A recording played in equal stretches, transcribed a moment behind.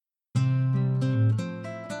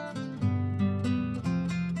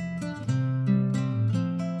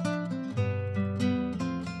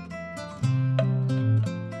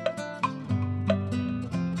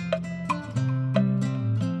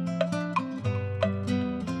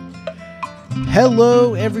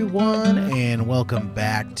Hello, everyone, and welcome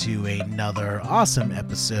back to another awesome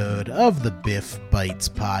episode of the BIF Bites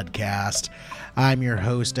podcast. I'm your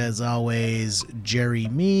host, as always,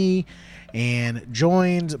 Jerry, and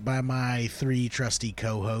joined by my three trusty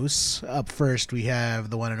co-hosts. Up first, we have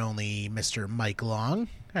the one and only Mr. Mike Long.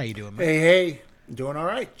 How you doing, Mike? Hey. Doing all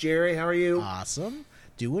right, Jerry. How are you? Awesome.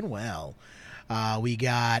 Doing well. We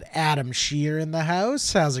got Adam Scherer in the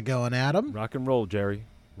house. How's it going, Adam? Rock and roll, Jerry.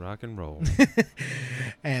 Rock and roll.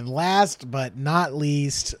 And last but not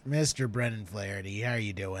least, Mr. Brennan Flaherty. How are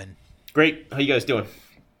you doing? Great. How you guys doing?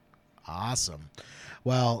 Awesome.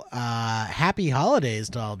 Well, happy holidays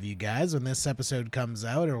to all of you guys. When this episode comes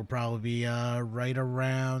out, it'll probably be right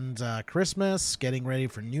around Christmas, getting ready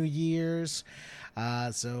for New Year's.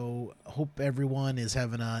 So hope everyone is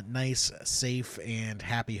having a nice, safe, and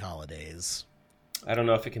happy holidays. I don't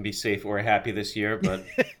know if it can be safe or happy this year, but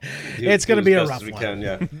it's going to be a rough one.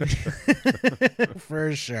 Yeah.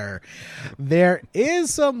 For sure. There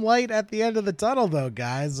is some light at the end of the tunnel, though,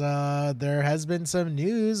 guys. There has been some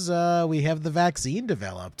news. We have the vaccine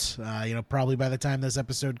developed. Probably by the time this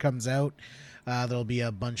episode comes out, there'll be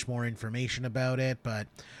a bunch more information about it, but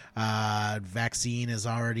vaccine is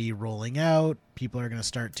already rolling out. People are going to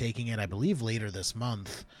start taking it, I believe, later this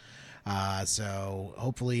month. So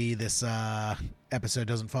hopefully this episode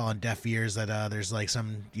doesn't fall on deaf ears that there's like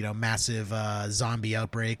some massive zombie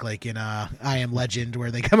outbreak like in I Am Legend,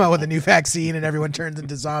 where they come out with a new vaccine and everyone turns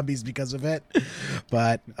into zombies because of it.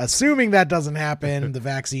 But assuming that doesn't happen, the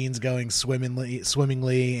vaccine's going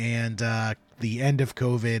swimmingly, and the end of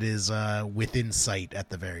COVID is within sight at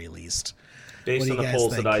the very least. Based on the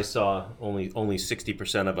polls that I saw, only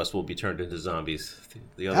 60% of us will be turned into zombies.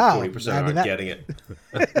 The other 40% aren't getting it.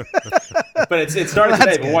 But it started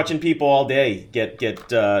today. I've been watching people all day get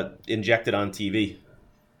injected on TV.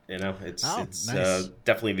 It's nice.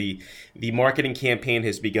 Definitely the marketing campaign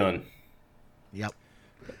has begun. Yep.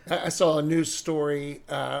 I saw a news story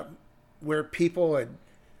where people had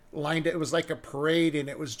lined it. It was like a parade, and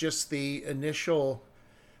it was just the initial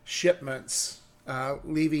shipments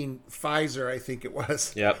leaving Pfizer, I think it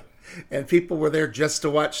was. Yep. And people were there just to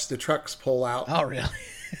watch the trucks pull out. Oh, really?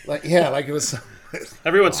 Like it was.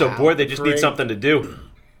 Everyone's so bored they just need something to do.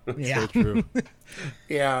 Yeah. So true.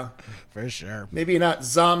 Yeah. For sure. Maybe not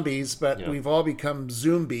zombies, but we've all become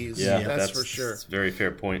zombies. Yeah, that's for sure. That's a very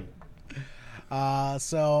fair point.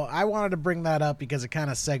 So I wanted to bring that up because it kind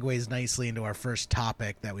of segues nicely into our first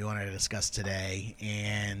topic that we wanted to discuss today.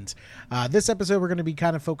 And this episode, we're going to be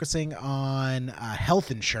kind of focusing on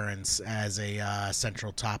health insurance as a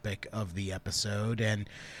central topic of the episode. And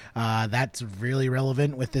that's really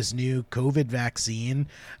relevant with this new COVID vaccine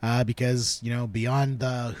because, beyond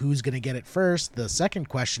the who's going to get it first, the second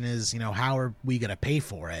question is, how are we going to pay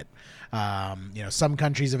for it? Some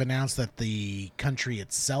countries have announced that the country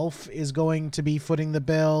itself is going to be footing the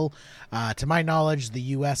bill. To my knowledge, the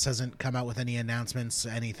U.S. hasn't come out with any announcements,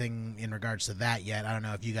 anything in regards to that yet. I don't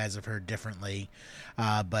know if you guys have heard differently,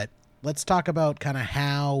 but let's talk about kind of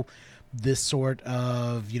how this sort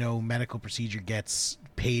of, medical procedure gets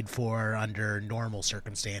paid for under normal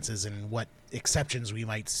circumstances and what exceptions we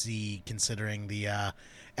might see considering the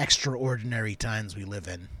extraordinary times we live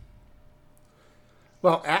in.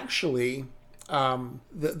 Well, actually,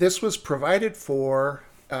 this was provided for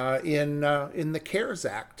in the CARES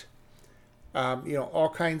Act. All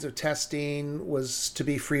kinds of testing was to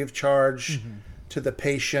be free of charge to the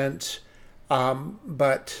patient.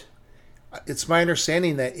 But it's my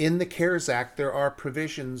understanding that in the CARES Act there are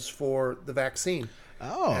provisions for the vaccine,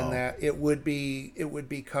 and that it would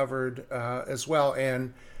be covered as well,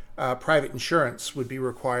 and private insurance would be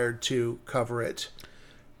required to cover it.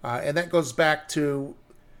 And that goes back to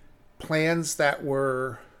plans that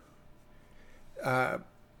were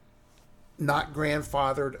not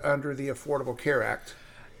grandfathered under the Affordable Care Act.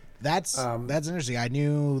 That's interesting. I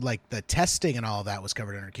knew like the testing and all of that was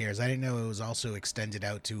covered under CARES. I didn't know it was also extended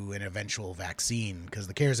out to an eventual vaccine because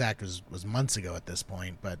the CARES Act was months ago at this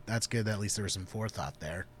point. But that's good that at least there was some forethought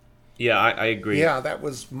there. Yeah, I agree. Yeah, that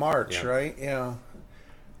was March, right? Yeah.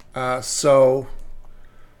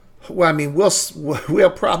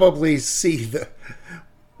 We'll probably see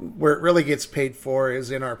where it really gets paid for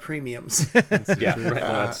is in our premiums. Yeah,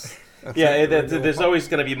 right. There's always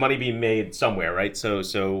going to be money being made somewhere, right? So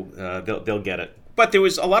they'll get it. But there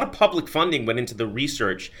was a lot of public funding went into the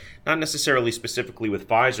research, not necessarily specifically with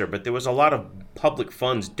Pfizer, but there was a lot of public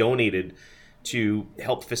funds donated to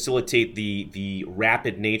help facilitate the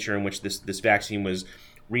rapid nature in which this vaccine was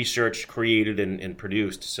researched, created, and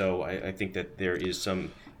produced. So I think that there is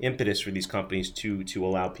some impetus for these companies to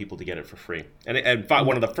allow people to get it for free. And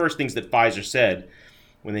one of the first things that Pfizer said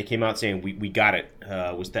when they came out saying we got it,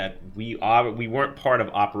 was that we weren't part of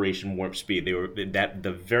Operation Warp Speed. They were that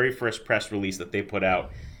the very first press release that they put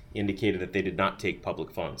out indicated that they did not take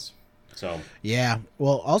public funds. So yeah,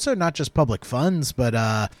 well, also not just public funds,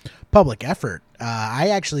 but public effort. I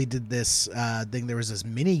actually did this thing. There was this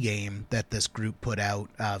mini game that this group put out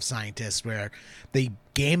of scientists where they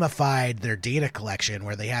gamified their data collection,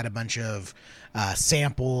 where they had a bunch of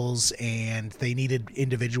samples and they needed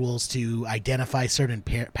individuals to identify certain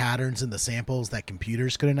patterns in the samples that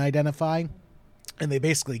computers couldn't identify. And they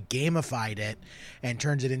basically gamified it and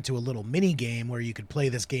turned it into a little mini game where you could play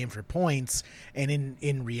this game for points. And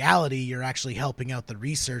in reality, you're actually helping out the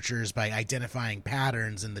researchers by identifying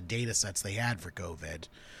patterns in the data sets they had for COVID.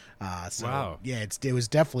 Wow. Yeah, it was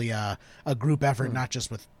definitely a group effort, not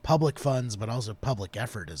just with public funds, but also public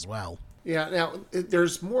effort as well. Yeah. Now,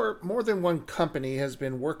 there's more than one company has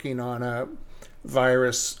been working on a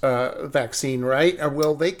virus vaccine, right? Or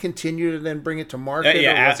will they continue to then bring it to market?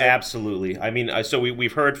 Absolutely. I mean, so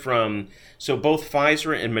we've heard from both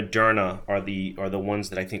Pfizer and Moderna are the ones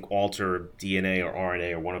that I think alter DNA or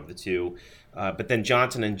RNA or one of the two. But then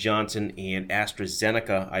Johnson & Johnson and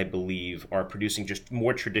AstraZeneca, I believe, are producing just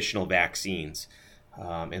more traditional vaccines.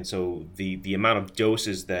 And so the amount of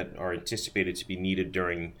doses that are anticipated to be needed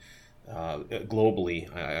during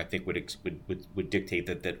globally, I think would dictate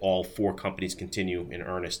that all four companies continue in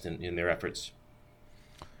earnest in their efforts.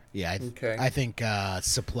 Yeah, I think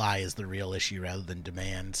supply is the real issue rather than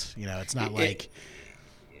demand. It's not like...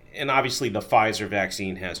 And obviously the Pfizer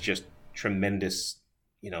vaccine has just tremendous,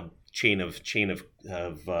 chain of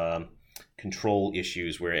control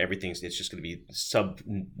issues where it's just going to be sub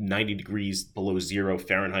 90 degrees below 0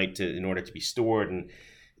 Fahrenheit in order to be stored, and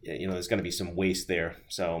there's going to be some waste there.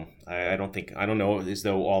 So I don't know as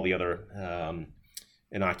though all the other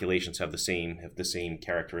inoculations have the same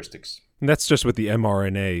characteristics. And that's just with the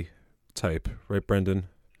mRNA type, right, Brendan?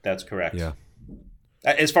 That's correct. Yeah.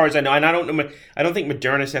 As far as I know, and I don't think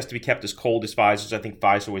Moderna's has to be kept as cold as Pfizer's. I think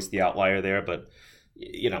Pfizer was the outlier there, but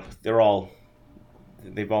they've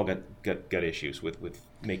all got issues with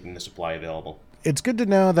making the supply available. It's good to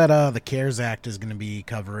know that the CARES Act is going to be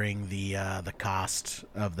covering the cost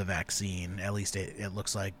of the vaccine. At least it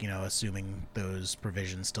looks like, assuming those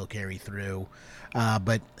provisions still carry through.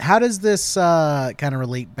 But how does this kind of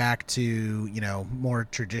relate back to, more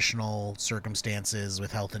traditional circumstances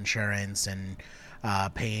with health insurance and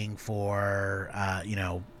paying for,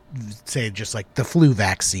 say just like the flu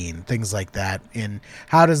vaccine, things like that? And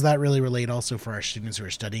how does that really relate also for our students who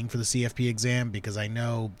are studying for the CFP exam? Because I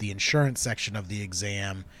know the insurance section of the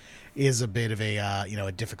exam is a bit of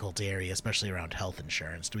a difficult area, especially around health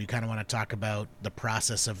insurance. Do we kind of want to talk about the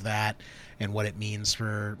process of that and what it means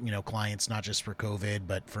for, clients, not just for COVID,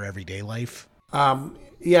 but for everyday life?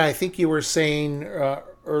 Yeah, I think you were saying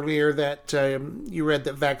earlier that you read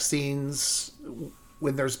that vaccines,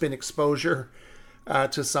 when there's been exposure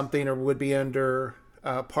to something, or would be under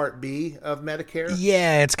Part B of Medicare.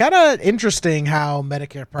 Yeah, it's kind of interesting how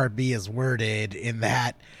Medicare Part B is worded, in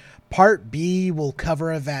that Part B will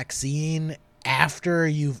cover a vaccine after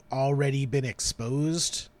you've already been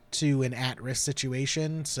exposed to an at-risk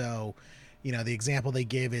situation. So, the example they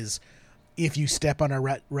give is if you step on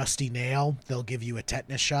a rusty nail, they'll give you a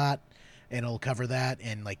tetanus shot and it'll cover that.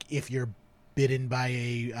 And like if you're bitten by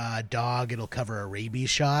a dog, it'll cover a rabies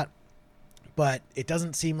shot. But it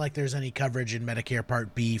doesn't seem like there's any coverage in Medicare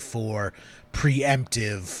Part B for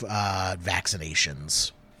preemptive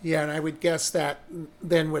vaccinations. Yeah, and I would guess that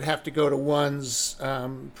then would have to go to one's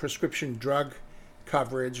prescription drug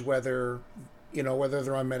coverage, whether they're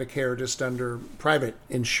on Medicare or just under private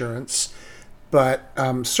insurance. But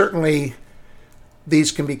certainly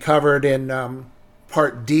these can be covered in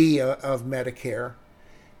Part D of Medicare.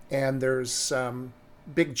 And there's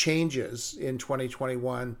big changes in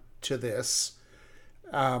 2021 to this.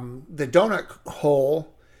 The donut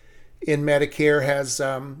hole in Medicare has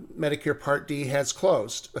Medicare Part D has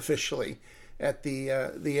closed officially at the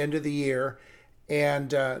end of the year,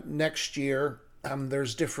 and next year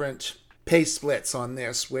there's different pay splits on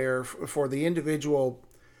this, where for the individual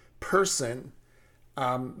person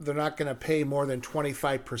they're not going to pay more than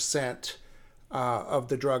 25% of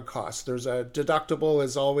the drug cost. There's a deductible,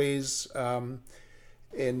 as always.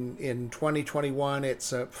 In 2021,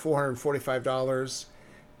 it's $445,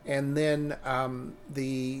 and then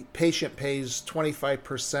the patient pays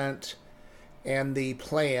 25%, and the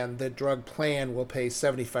drug plan will pay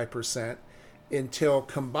 75%, until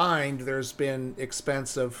combined there's been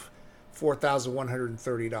expense of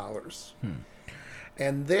 $4,130.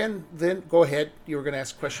 And then go ahead. You were going to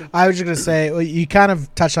ask a question? I was just going to say, well, you kind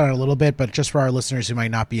of touched on it a little bit, but just for our listeners who might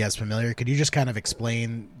not be as familiar, could you just kind of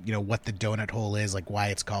explain, what the donut hole is, like why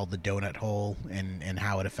it's called the donut hole and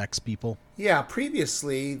how it affects people? Yeah,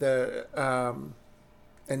 previously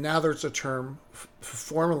and now there's a term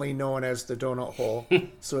formerly known as the donut hole.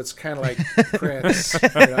 So it's kind of like Prince.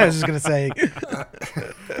 I was just going to say.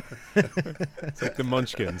 It's like the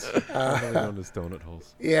Munchkins, known as donut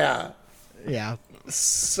holes. Yeah. Yeah.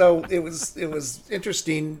 So it was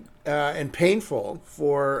interesting and painful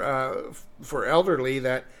for elderly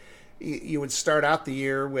that you would start out the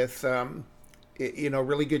year with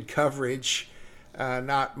really good coverage,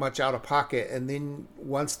 not much out of pocket, and then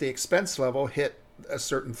once the expense level hit a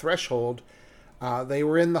certain threshold, they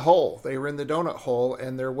were in the hole. They were in the donut hole,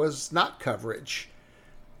 and there was not coverage.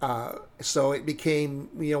 So it became,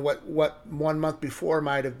 what 1 month before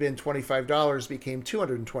might have been $25 became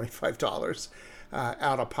 $225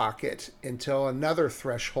 out of pocket until another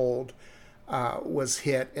threshold was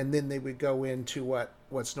hit, and then they would go into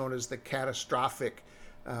what's known as the catastrophic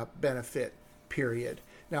benefit period.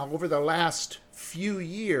 Now, over the last few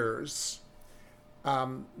years,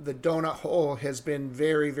 the donut hole has been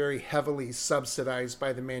very, very heavily subsidized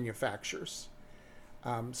by the manufacturers.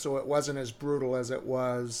 So it wasn't as brutal as it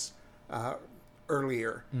was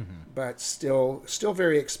earlier, but still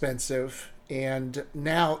very expensive. And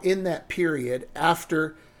now in that period,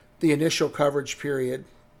 after the initial coverage period,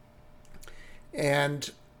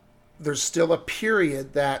 and there's still a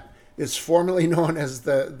period that is formally known as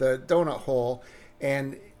the donut hole.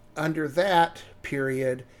 And under that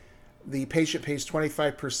period, the patient pays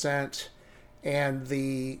 25% and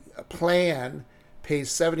the plan pays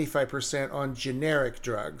 75% on generic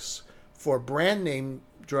drugs. For brand name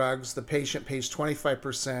drugs, the patient pays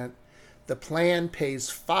 25%, the plan pays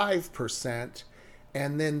 5%,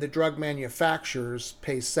 and then the drug manufacturers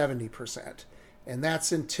pay 70%. And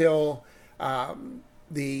that's until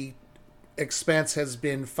the expense has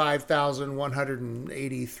been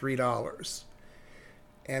 $5,183.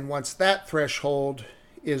 And once that threshold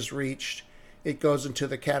is reached, it goes into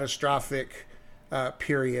the catastrophic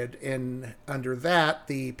period, and under that,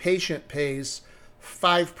 the patient pays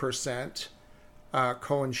 5%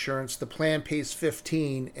 coinsurance, the plan pays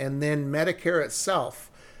 15%, and then Medicare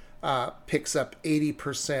itself picks up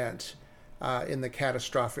 80% in the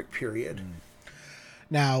catastrophic period.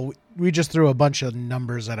 Now, we just threw a bunch of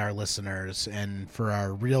numbers at our listeners, and for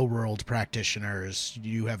our real-world practitioners,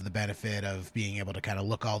 you have the benefit of being able to kind of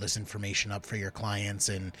look all this information up for your clients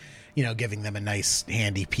and, giving them a nice,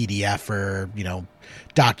 handy PDF or,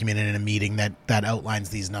 documented in a meeting that outlines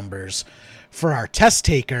these numbers. For our test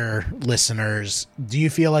taker listeners, do you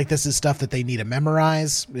feel like this is stuff that they need to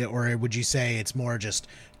memorize, or would you say it's more just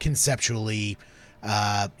conceptually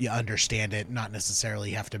you understand it, not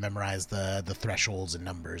necessarily have to memorize the thresholds and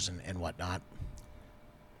numbers and whatnot?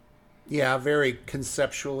 Yeah, very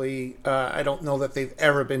conceptually. I don't know that they've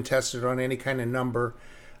ever been tested on any kind of number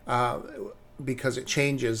because it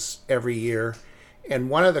changes every year.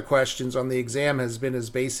 And one of the questions on the exam has been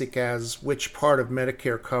as basic as which part of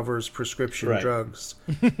Medicare covers prescription drugs.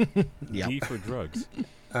 Yep. D for drugs.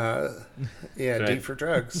 D for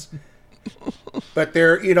drugs. But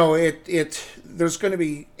there, there's going to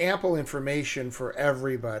be ample information for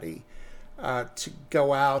everybody to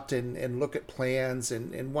go out and look at plans.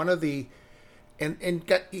 And one of the,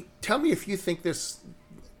 tell me if you think this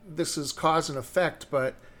is cause and effect,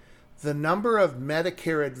 but the number of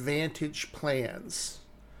Medicare Advantage plans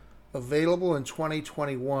available in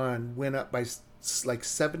 2021 went up by like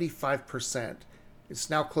 75%. It's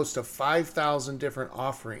now close to 5,000 different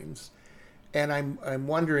offerings. And I'm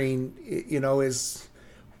wondering, is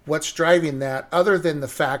what's driving that, other than the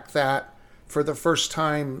fact that for the first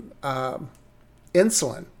time,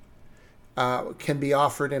 insulin can be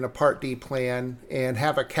offered in a Part D plan and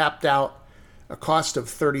have a capped out a cost of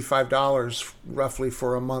 $35 roughly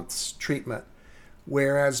for a month's treatment.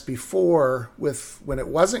 Whereas before, when it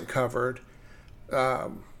wasn't covered,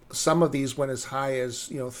 some of these went as high as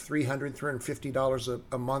 $300, $350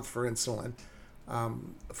 a month for insulin.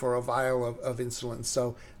 For a vial of insulin.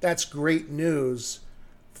 So that's great news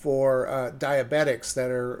for diabetics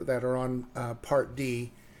that are on Part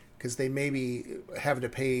D, because they may be having to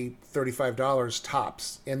pay $35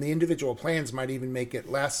 tops, and the individual plans might even make it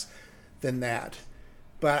less than that.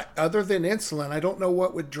 But other than insulin, I don't know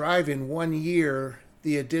what would drive in 1 year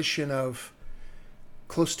the addition of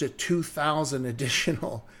close to 2,000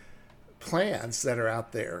 additional plans that are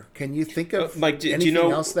out there. Can you think of Mike, anything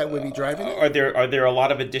else that would be driving it? Are there a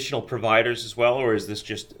lot of additional providers as well, or is this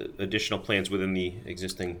just additional plans within the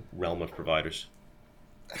existing realm of providers?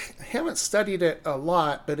 haven't studied it a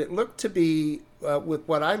lot, but it looked to be, with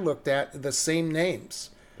what I looked at, the same names.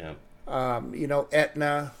 Yeah.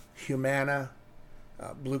 Aetna, Humana,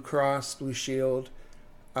 Blue Cross, Blue Shield.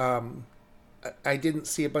 I didn't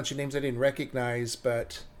see a bunch of names I didn't recognize,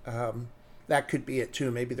 but that could be it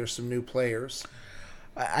too. Maybe there's some new players.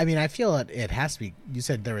 I mean, I feel it has to be. You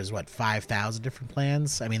said there was 5,000 different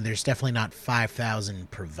plans. I mean, there's definitely not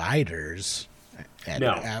 5,000 providers.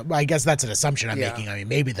 No. I guess that's an assumption I'm making. I mean,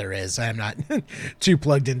 maybe there is. I'm not too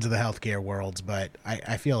plugged into the healthcare world, but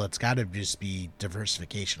I feel it's got to just be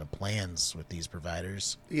diversification of plans with these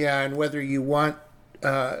providers. Yeah, and whether you want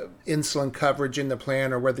insulin coverage in the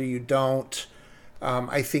plan or whether you don't,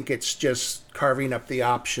 I think it's just carving up the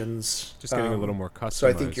options. Just getting a little more customized. So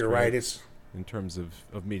I think you're right. It's in terms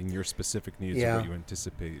of meeting your specific needs and what you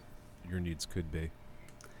anticipate your needs could be.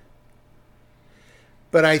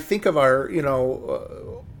 But I think of our,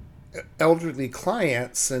 elderly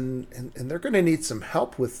clients, and they're going to need some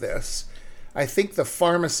help with this. I think the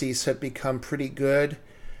pharmacies have become pretty good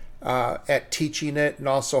at teaching it, and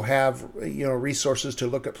also have resources to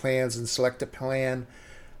look at plans and select a plan.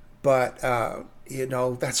 But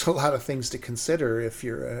that's a lot of things to consider if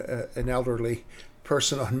you're an elderly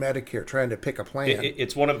person on Medicare trying to pick a plan.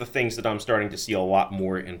 It's one of the things that I'm starting to see a lot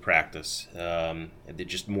more in practice.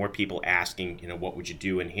 Just more people asking, what would you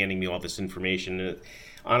do, and handing me all this information.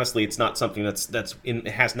 Honestly, it's not something it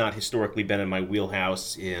has not historically been in my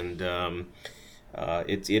wheelhouse, and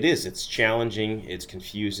it's challenging, it's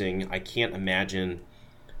confusing. I can't imagine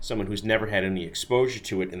someone who's never had any exposure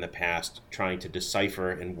to it in the past trying to decipher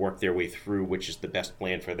and work their way through which is the best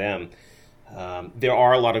plan for them. There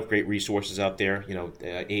are a lot of great resources out there.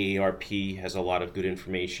 AARP has a lot of good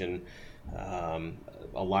information.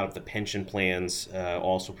 A lot of the pension plans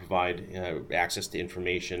also provide access to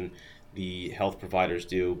information. The health providers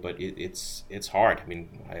do, but it's hard. I mean,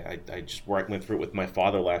 I just went through it with my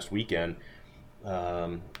father last weekend,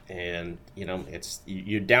 and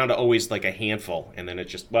you're down to always like a handful, and then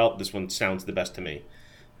it's just, well, this one sounds the best to me.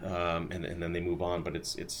 And then they move on. But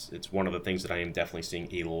it's one of the things that I am definitely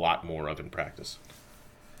seeing a lot more of in practice.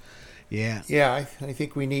 Yeah. Yeah, I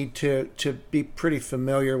think we need to be pretty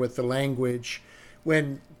familiar with the language.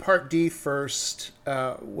 When Part D first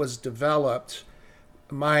was developed,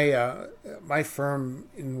 my firm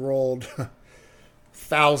enrolled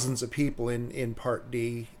thousands of people in Part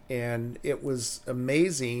D, and it was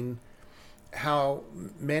amazing how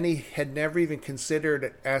many had never even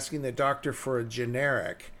considered asking the doctor for a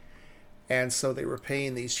generic. And so they were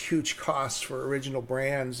paying these huge costs for original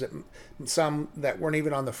brands, some that weren't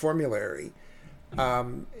even on the formulary.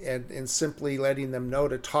 And simply letting them know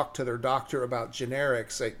to talk to their doctor about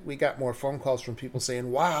generics. We got more phone calls from people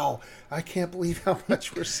saying, wow, I can't believe how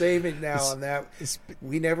much we're saving now on that.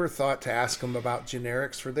 We never thought to ask them about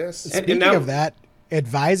generics for this. Speaking of that,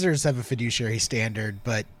 advisors have a fiduciary standard,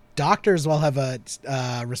 but doctors, while have a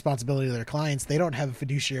responsibility to their clients, they don't have a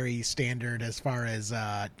fiduciary standard as far as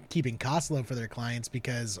keeping costs low for their clients,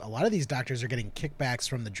 because a lot of these doctors are getting kickbacks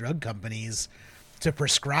from the drug companies to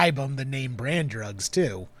prescribe them the name brand drugs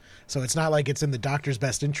too. So it's not like it's in the doctor's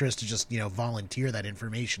best interest to just, volunteer that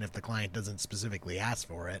information if the client doesn't specifically ask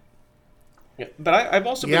for it. Yeah, but I've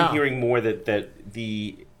also been hearing more that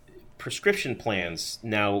the prescription plans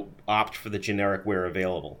now opt for the generic where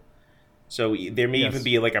available. So there may even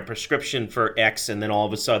be like a prescription for X, and then all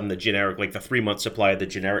of a sudden the generic, like the 3-month supply of the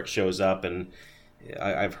generic shows up. And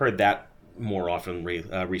I've heard that more often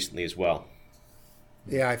recently as well.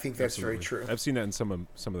 Yeah, I think that's Absolutely. very true. I've seen that in some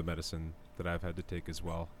of the medicine that I've had to take as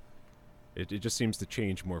well. It just seems to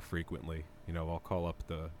change more frequently. I'll call up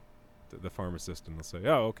the pharmacist and they'll say,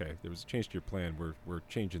 "Oh, okay, there was a change to your plan. We're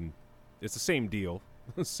changing. It's the same deal,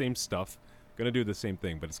 same stuff. Going to do the same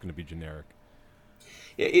thing, but it's going to be generic."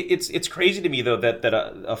 It's crazy to me though that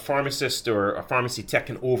a pharmacist or a pharmacy tech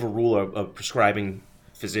can overrule a prescribing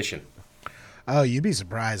physician. Oh, you'd be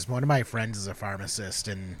surprised. One of my friends is a pharmacist,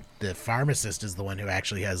 and the pharmacist is the one who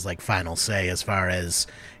actually has final say as far as,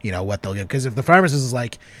 what they'll give. Because if the pharmacist is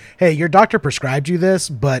like, hey, your doctor prescribed you this,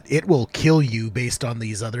 but it will kill you based on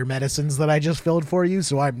these other medicines that I just filled for you,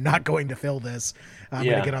 so I'm not going to fill this. I'm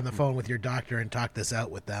going to get on the phone with your doctor and talk this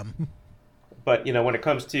out with them. But, when it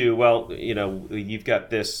comes to, you've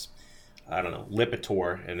got this, I don't know,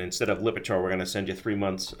 Lipitor, and instead of Lipitor, we're going to send you 3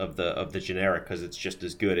 months of the generic because it's just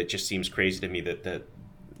as good. It just seems crazy to me that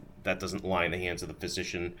doesn't lie in the hands of the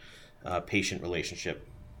physician-patient relationship.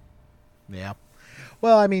 Yeah.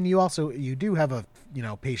 Well, I mean, you do have a,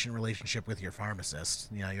 patient relationship with your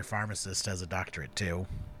pharmacist. Your pharmacist has a doctorate too.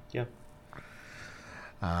 Yeah.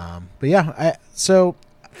 But yeah, so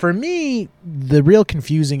For me, the real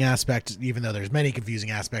confusing aspect, even though there's many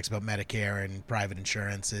confusing aspects about Medicare and private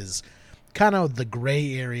insurance, is kind of the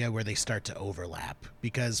gray area where they start to overlap.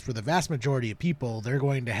 Because for the vast majority of people, they're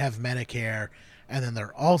going to have Medicare, and then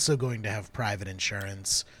they're also going to have private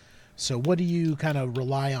insurance. So what do you kind of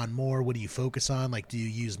rely on more? What do you focus on? Like, do you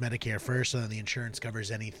use Medicare first and then the insurance covers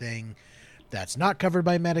anything that's not covered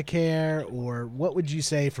by Medicare? Or what would you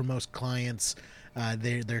say for most clients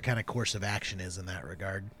their kind of course of action is in that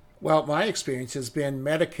regard? Well, my experience has been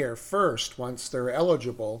Medicare first once they're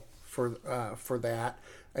eligible for that.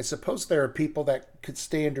 I suppose there are people that could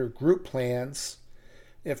stay under group plans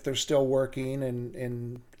if they're still working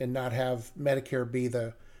and not have Medicare be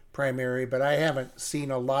the primary, but I haven't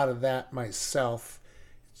seen a lot of that myself.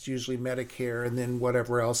 It's usually Medicare and then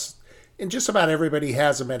whatever else. And just about everybody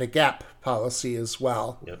has a Medigap policy as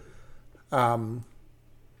well. Yep.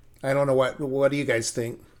 I don't know what do you guys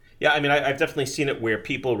think? Yeah, I mean, I've definitely seen it where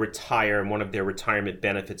people retire and one of their retirement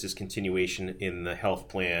benefits is continuation in the health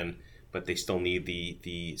plan, but they still need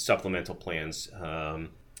the supplemental plans.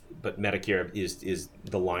 But Medicare is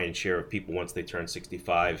the lion's share of people once they turn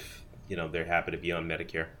 65. They're happy to be on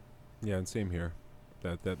Medicare. Yeah, and same here.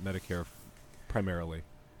 That Medicare primarily.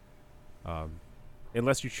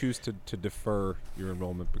 Unless you choose to defer your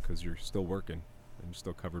enrollment because you're still working and you're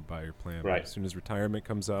still covered by your plan. Right. But as soon as retirement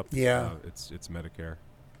comes up, it's Medicare.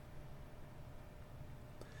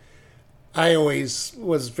 I always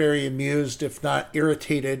was very amused, if not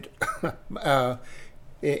irritated,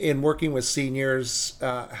 in working with seniors,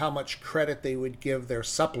 how much credit they would give their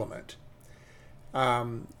supplement.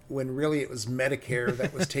 When really it was Medicare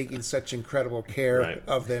that was taking such incredible care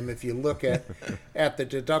of them. If you look at the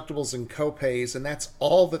deductibles and copays, and that's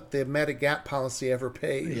all that the Medigap policy ever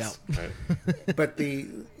pays. Yeah. Right. But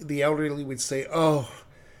the elderly would say, "Oh,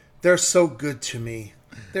 they're so good to me.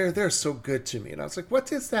 They're so good to me." And I was like, "What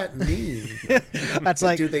does that mean?" That's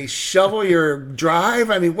like, do they shovel your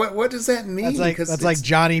drive? I mean, what does that mean? That's like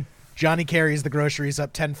Johnny carries the groceries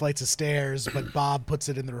up 10 flights of stairs, but Bob puts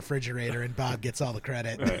it in the refrigerator and Bob gets all the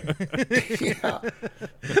credit. Right. Yeah.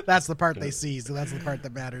 That's the part they see, so that's the part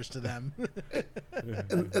that matters to them.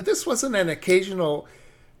 And this wasn't an occasional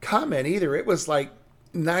comment either. It was like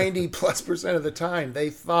 90+% of the time they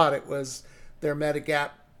thought it was their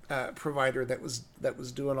Medigap provider that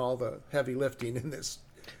was doing all the heavy lifting in this.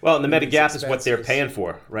 Well, and the Medigap is what they're paying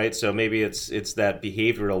for, right? So maybe it's that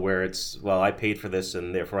behavioral where it's, well, I paid for this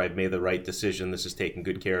and therefore I've made the right decision. This is taking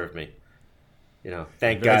good care of me.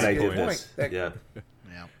 Thank God I did this.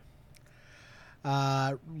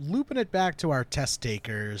 Yeah. Looping it back to our test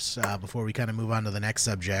takers before we kind of move on to the next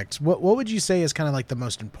subject, what would you say is kind of like the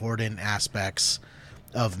most important aspects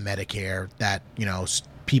of Medicare that,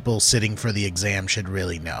 people sitting for the exam should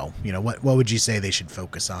really know? What would you say they should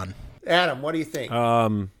focus on? Adam, what do you think?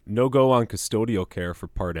 No go on custodial care for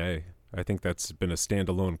Part A. I think that's been a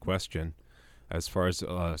standalone question as far as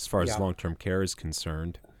long-term care is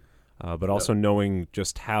concerned. But also knowing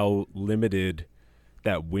just how limited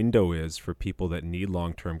that window is for people that need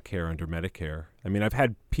long-term care under Medicare. I mean, I've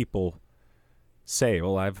had people say,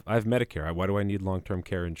 "Well, I've Medicare. Why do I need long-term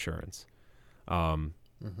care insurance?" And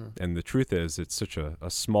the truth is, it's such a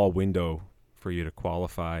small window for you to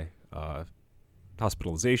qualify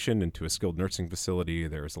hospitalization into a skilled nursing facility.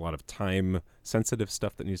 There's a lot of time-sensitive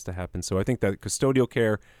stuff that needs to happen. So I think that custodial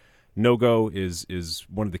care no-go is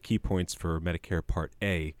one of the key points for Medicare Part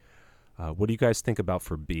A. What do you guys think about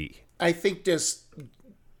for B? I think just,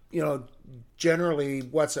 generally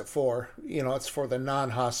what's it for? It's for the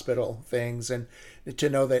non-hospital things, and to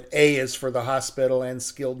know that A is for the hospital and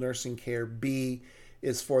skilled nursing care, B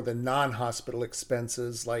is for the non-hospital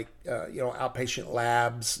expenses like, outpatient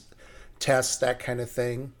labs, tests, that kind of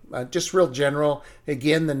thing. Just real general.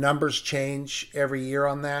 Again, the numbers change every year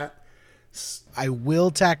on that. I will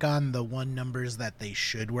tack on the one numbers that they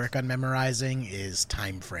should work on memorizing is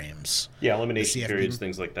time frames. Yeah, elimination periods,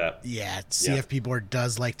 things like that. Yeah, CFP board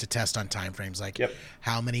does like to test on time frames, like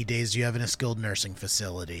how many days do you have in a skilled nursing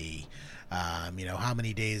facility? How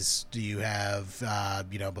many days do you have,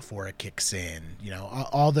 before it kicks in?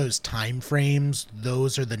 All those time frames,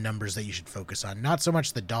 those are the numbers that you should focus on. Not so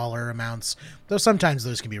much the dollar amounts, though sometimes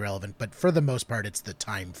those can be relevant, but for the most part, it's the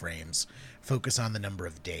time frames. Focus on the number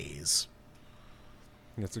of days.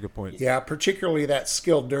 That's a good point. Yeah, particularly that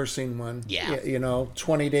skilled nursing one. Yeah.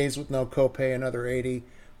 20 days with no copay, another 80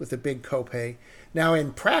 with a big copay. Now,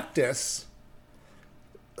 in practice,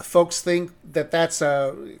 folks think that that's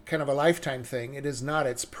a kind of a lifetime thing. It is not.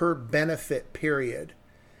 It's per benefit period.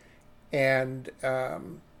 And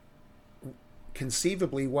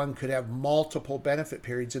conceivably one could have multiple benefit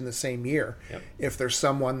periods in the same year. Yep. If there's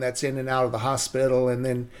someone that's in and out of the hospital, and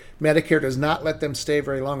then Medicare does not let them stay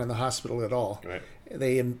very long in the hospital at all. Right.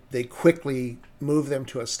 They quickly move them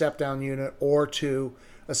to a step-down unit or to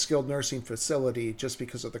a skilled nursing facility just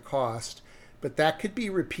because of the cost. But that could be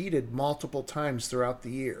repeated multiple times throughout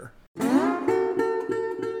the year.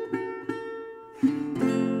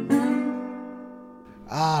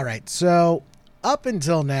 All right, so up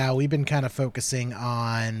until now, we've been kind of focusing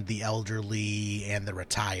on the elderly and the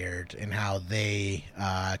retired and how they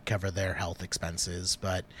cover their health expenses.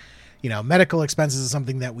 But, medical expenses is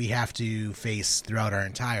something that we have to face throughout our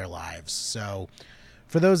entire lives. So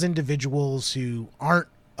for those individuals who aren't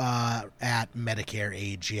at Medicare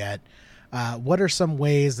age yet, what are some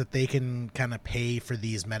ways that they can kind of pay for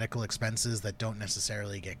these medical expenses that don't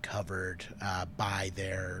necessarily get covered by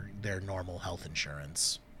their normal health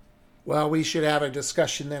insurance? Well, we should have a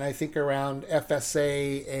discussion then, I think, around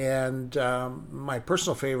FSA and my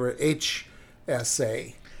personal favorite,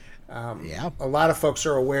 HSA. Yeah. A lot of folks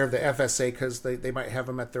are aware of the FSA because they might have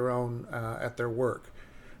them at their own at their work.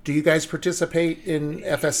 Do you guys participate in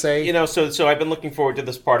FSA? So I've been looking forward to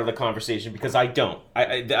this part of the conversation because I don't.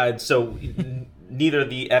 So neither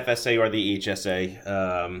the FSA or the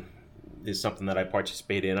HSA is something that I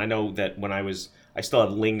participate in. I know that when I still had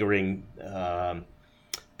lingering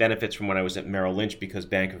benefits from when I was at Merrill Lynch because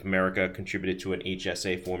Bank of America contributed to an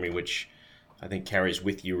HSA for me, which I think carries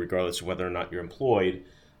with you regardless of whether or not you're employed.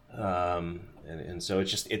 And so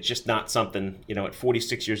it's just not something, at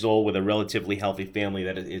 46 years old with a relatively healthy family,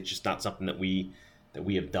 that it's just not something that we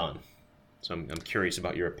have done. So I'm curious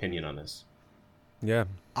about your opinion on this. Yeah.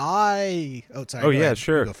 Sorry. Oh, yeah, ahead.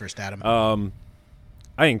 sure. You go first, Adam.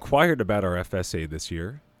 I inquired about our FSA this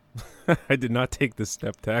year. I did not take the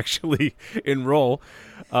step to actually enroll,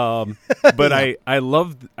 but yeah. I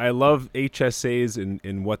love HSAs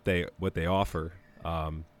in what they offer.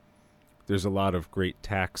 There's a lot of great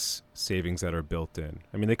tax savings that are built in.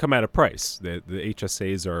 I mean, they come at a price. The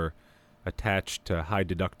HSAs are attached to high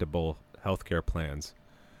deductible healthcare plans,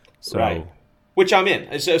 so right. Which I'm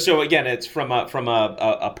in. So again, it's from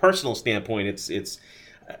a personal standpoint. It's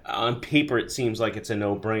on paper, it seems like it's a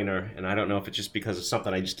no-brainer, and I don't know if it's just because of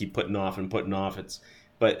something I just keep putting off.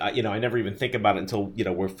 But I never even think about it until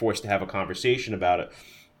we're forced to have a conversation about it,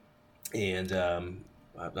 and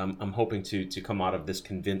I'm hoping to come out of this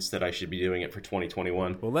convinced that I should be doing it for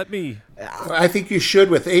 2021. Well, I think you should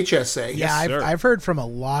with HSA. Yeah, yes, I've heard from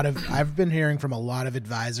I've been hearing from a lot of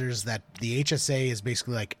advisors that the HSA is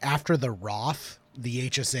basically like after the Roth. The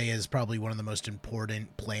HSA is probably one of the most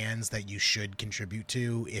important plans that you should contribute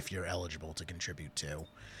to if you're eligible to contribute to.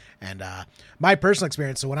 And my personal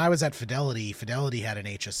experience, so when I was at Fidelity had an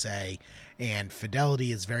HSA, and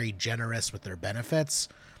Fidelity is very generous with their benefits.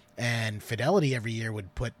 And Fidelity every year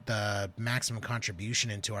would put the maximum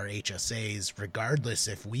contribution into our HSAs, regardless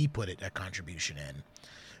if we put a contribution in.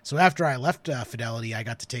 So after I left Fidelity, I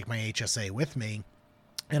got to take my HSA with me.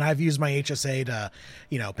 And I've used my HSA to,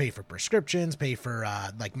 pay for prescriptions, pay for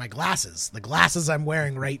like my glasses. The glasses I'm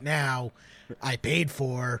wearing right now, I paid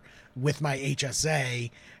for with my HSA,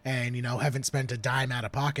 and haven't spent a dime out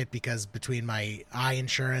of pocket because between my eye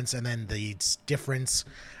insurance and then the difference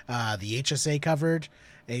the HSA covered,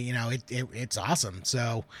 it's awesome.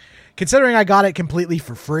 So considering I got it completely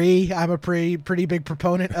for free, I'm a pretty big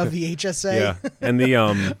proponent of the HSA. Yeah, and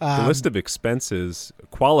the list of expenses,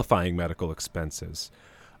 qualifying medical expenses.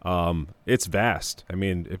 It's vast. I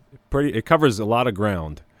mean, it covers a lot of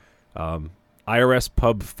ground. IRS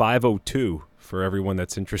Pub 502 for everyone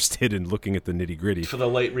that's interested in looking at the nitty gritty. For the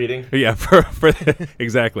light reading. Yeah,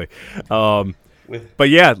 exactly. But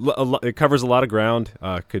yeah, it covers a lot of ground.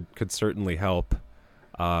 Could certainly help.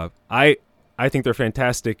 I think they're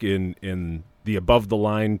fantastic in the above the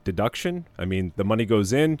line deduction. I mean, the money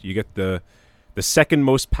goes in, you get the second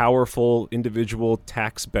most powerful individual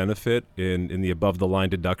tax benefit in the above the line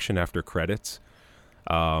deduction after credits.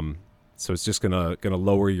 So it's just gonna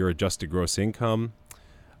lower your adjusted gross income,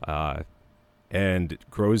 and it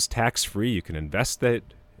grows tax free. You can invest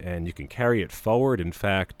it and you can carry it forward. In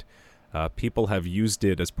fact, people have used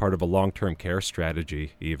it as part of a long-term care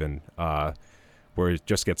strategy, even where it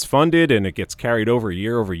just gets funded and it gets carried over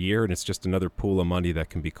year, and it's just another pool of money that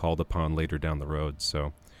can be called upon later down the road.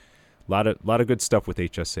 So. A lot of good stuff with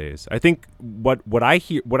HSAs. I think what I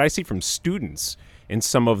see from students in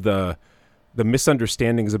some of the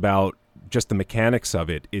misunderstandings about just the mechanics of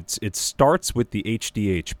it, it starts with the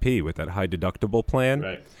HDHP, with that high deductible plan,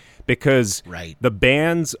 right? Because the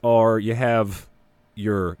bands are, you have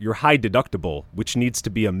your high deductible, which needs to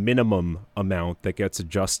be a minimum amount that gets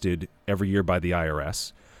adjusted every year by the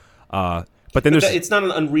IRS. But then it's not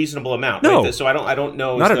an unreasonable amount, no, right? So I don't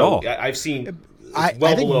know. Not at all. I've seen. I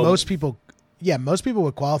think most people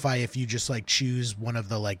would qualify if you just like choose one of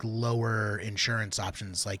the like lower insurance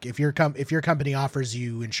options. Like if your company offers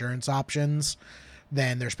you insurance options,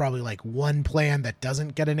 then there's probably like one plan that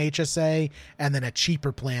doesn't get an HSA and then a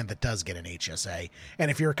cheaper plan that does get an HSA.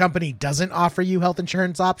 And if your company doesn't offer you health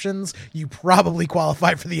insurance options, you probably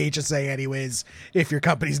qualify for the HSA anyways if your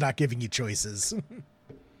company's not giving you choices.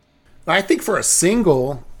 I think for a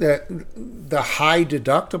single, that the high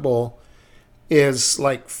deductible is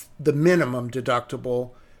like the minimum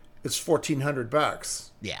deductible is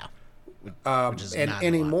 $1,400. Yeah. Which is and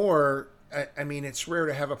anymore, I mean, it's rare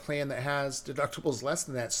to have a plan that has deductibles less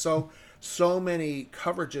than that. So many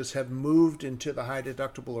coverages have moved into the high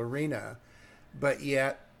deductible arena, but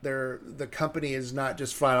yet the company is not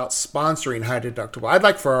just flat out sponsoring high deductible. I'd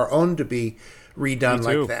like for our own to be redone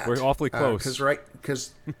like that. We're awfully close.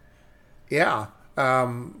 Yeah.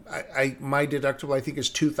 My deductible, I think, is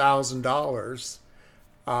 $2,000,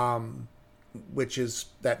 which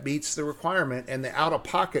that beats the requirement, and the out of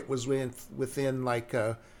pocket was within like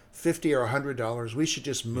 $50 or $100. We should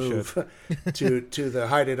just move to the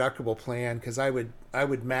high deductible plan, because I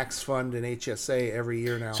would max fund an HSA every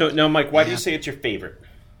year now. So now, Mike, why do you say it's your favorite,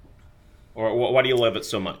 or why do you love it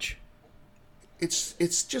so much?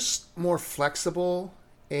 It's just more flexible,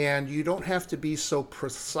 and you don't have to be so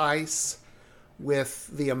precise with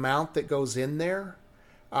the amount that goes in there,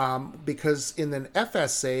 because in an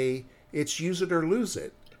FSA, it's use it or lose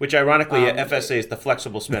it. Which, ironically, FSA is the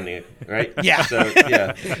flexible spending, right? Yeah. So,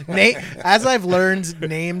 yeah. As I've learned,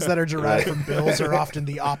 names that are derived from bills are often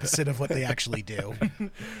the opposite of what they actually do.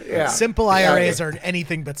 Yeah. Simple IRAs are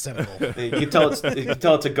anything but simple. You can tell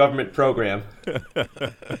it's a government program.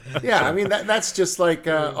 Yeah, I mean, that's just like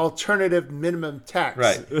alternative minimum tax.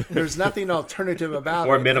 Right. There's nothing alternative about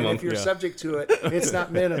or it. minimum. And if you're subject to it, it's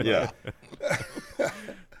not minimum. Yeah.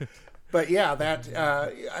 But yeah,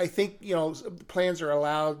 I think plans are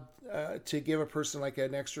allowed to give a person like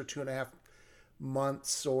an extra 2.5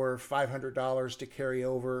 months or $500 to carry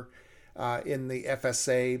over in the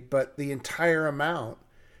FSA, but the entire amount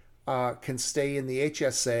can stay in the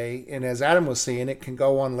HSA. And as Adam was saying, it can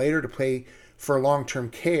go on later to pay for long-term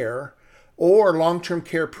care or long-term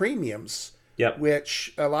care premiums. Yep.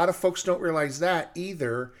 Which a lot of folks don't realize that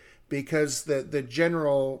either, because the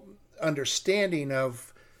general understanding of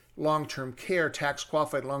long-term care,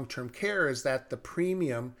 tax-qualified long-term care, is that the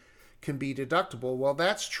premium can be deductible. Well,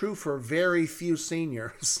 that's true for very few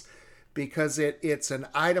seniors because it's an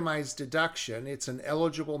itemized deduction. It's an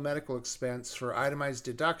eligible medical expense for itemized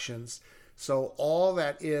deductions. So all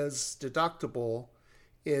that is deductible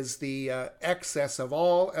is the excess of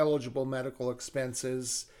all eligible medical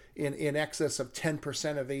expenses in excess of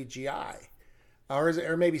 10% of AGI.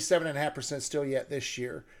 Or maybe 7.5% still yet this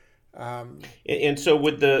year. And so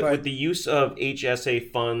would the use of HSA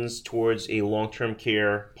funds towards a long-term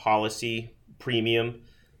care policy premium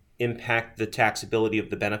impact the taxability of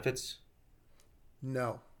the benefits?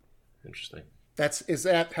 No. Interesting. Is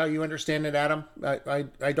that how you understand it, Adam?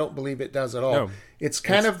 I don't believe it does at all. No. It's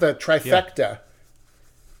kind of the trifecta. Yeah.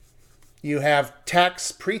 You have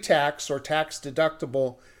pre-tax or tax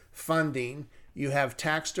deductible funding. You have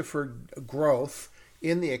tax deferred growth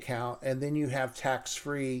in the account, and then you have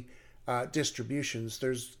tax-free distributions.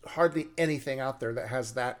 There's hardly anything out there that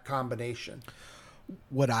has that combination.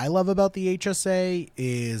 What I love about the HSA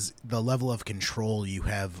is the level of control you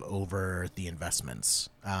have over the investments.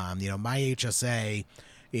 My HSA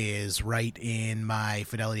is right in my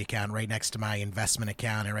Fidelity account, right next to my investment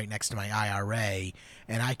account, and right next to my IRA,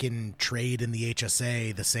 and I can trade in the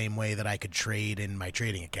HSA the same way that I could trade in my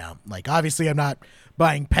trading account. Like, obviously, I'm not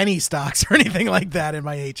buying penny stocks or anything like that in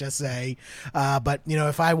my HSA, but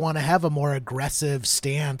if I want to have a more aggressive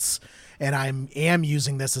stance, and I am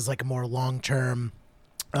using this as like a more long-term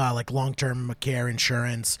care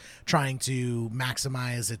insurance, trying to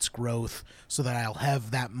maximize its growth so that I'll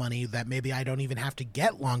have that money that maybe I don't even have to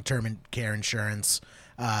get long-term care insurance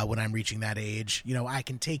when I'm reaching that age. I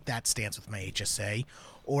can take that stance with my HSA.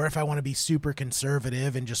 Or if I want to be super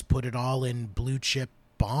conservative and just put it all in blue chip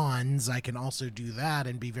bonds, I can also do that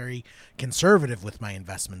and be very conservative with my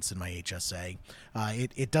investments in my HSA.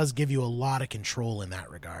 It does give you a lot of control in that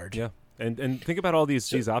regard. Yeah. And think about all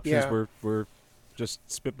these options we're just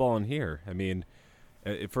spitballing here. I mean,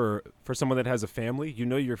 for someone that has a family,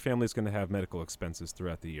 your family's going to have medical expenses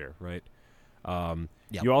throughout the year, right?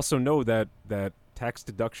 Yep. You also know that tax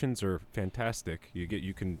deductions are fantastic.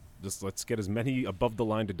 Let's get as many above the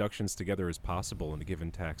line deductions together as possible in a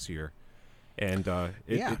given tax year, and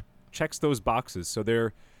it checks those boxes. So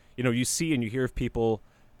you see and you hear of people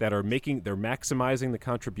that are they're maximizing the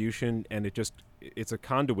contribution, and it's a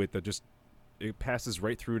conduit that just it passes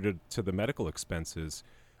right through to the medical expenses.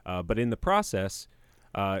 But in the process,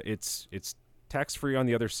 it's tax-free on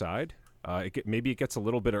the other side. Maybe it gets a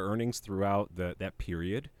little bit of earnings throughout that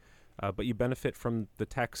period, but you benefit from the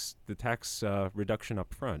tax reduction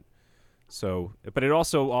up front. So, but it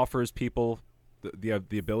also offers people the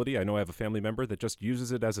ability. I know I have a family member that just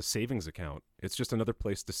uses it as a savings account. It's just another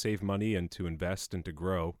place to save money and to invest and to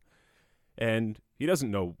grow. And he doesn't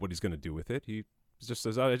know what he's going to do with it. He just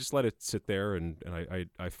says, I just let it sit there, and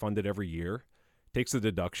I fund it every year, takes the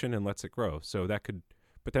deduction and lets it grow. So that could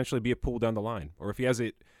potentially be a pool down the line. Or if he has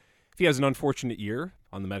an unfortunate year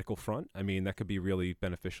on the medical front, I mean, that could be really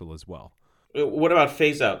beneficial as well. What about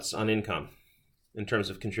phase outs on income in terms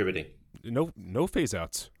of contributing? No phase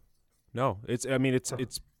outs. No, it's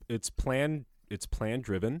plan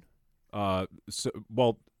driven.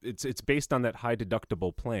 It's based on that high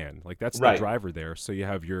deductible plan. Like that's the driver there. So you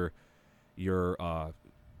have your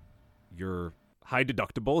high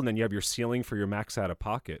deductible, and then you have your ceiling for your max out of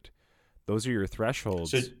pocket. Those are your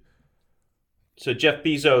thresholds. So Jeff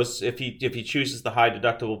Bezos, if he chooses the high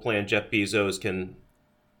deductible plan, Jeff Bezos can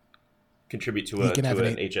contribute to an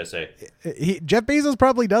HSA. Jeff Bezos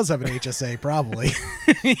probably does have an HSA, probably.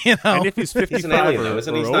 And if he's 55 he's an alien, though,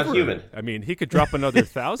 isn't he? He's over, not human. I mean, he could drop another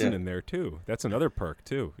 1,000 in there too. That's another perk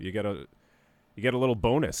too. You get a little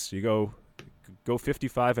bonus. You go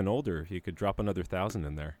 55 and older, you could drop another 1,000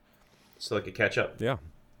 in there. So like a catch up. Yeah.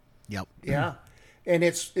 Yep. Yeah, and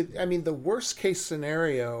I mean, the worst case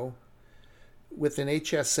scenario with an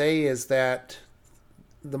HSA is that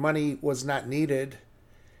the money was not needed,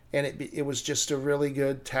 and it was just a really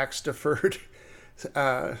good tax deferred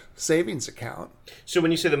savings account. So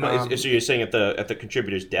when you say the money, so you're saying at the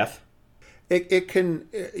contributor's death? It can,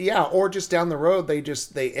 or just down the road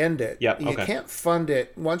they end it. Yeah, You can't fund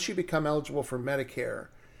it once you become eligible for Medicare.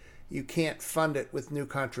 You can't fund it with new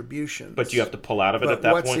contributions. But you have to pull out of it at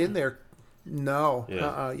that point? What's in there? No.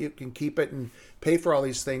 Yeah. You can keep it and pay for all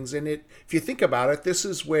these things. And if you think about it, this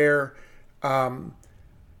is where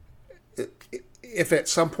if at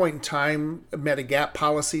some point in time Medigap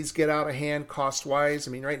policies get out of hand cost-wise,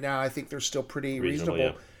 I mean, right now I think they're still pretty reasonable.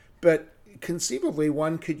 Yeah. But conceivably,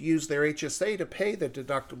 one could use their HSA to pay the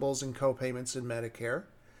deductibles and co-payments in Medicare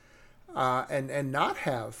and not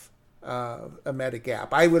have a Medigap.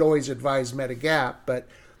 I would always advise Medigap, but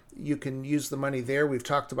you can use the money there. We've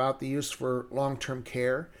talked about the use for long-term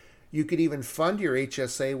care. You could even fund your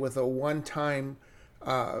HSA with a one-time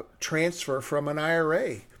transfer from an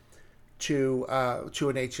IRA to an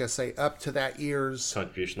HSA up to that year's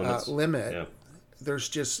contribution limit. Yeah.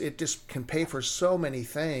 It just can pay for so many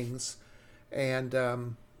things,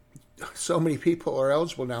 and so many people are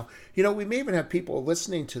eligible now. You know, we may even have people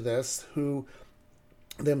listening to this who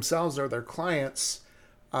themselves or their clients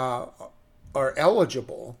are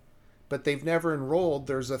eligible, but they've never enrolled.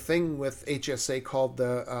 There's a thing with HSA called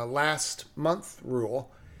the last month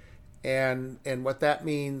rule. And what that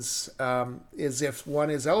means is if one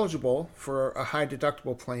is eligible for a high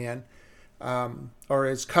deductible plan or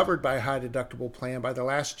is covered by a high deductible plan by the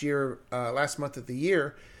last month of the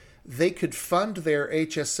year, they could fund their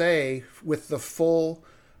HSA with the full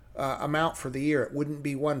amount for the year. It wouldn't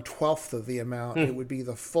be 1/12 of the amount. It would be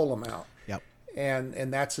the full amount. Yep.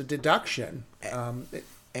 And that's a deduction.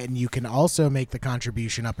 And you can also make the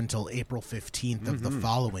contribution up until April 15th of the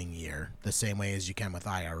following year, the same way as you can with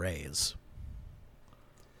IRAs.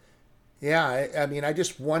 Yeah, I mean, I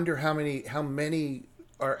just wonder how many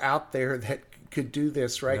are out there that could do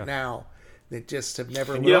this right now that just have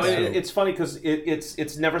never looked at it. It's funny because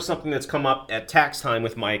it's never something that's come up at tax time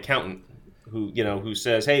with my accountant who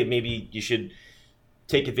says, hey, maybe you should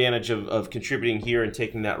take advantage of contributing here and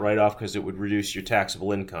taking that right off because it would reduce your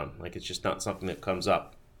taxable income. Like, it's just not something that comes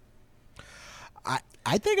up.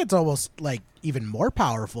 I think it's almost like even more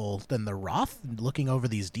powerful than the Roth looking over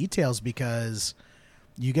these details, because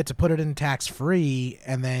you get to put it in tax-free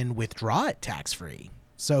and then withdraw it tax-free.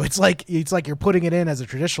 So it's like you're putting it in as a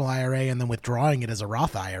traditional IRA and then withdrawing it as a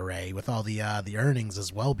Roth IRA with all the earnings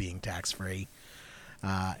as well being tax-free.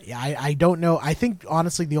 I don't know. I think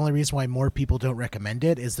honestly the only reason why more people don't recommend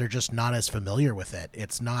it is they're just not as familiar with it.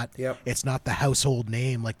 It's not the household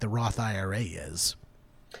name like the Roth IRA is.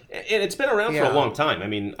 And it's been around for a long time. I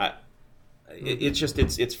mean,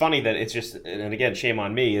 it's funny that it's just, and again, shame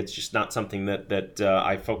on me, it's just not something that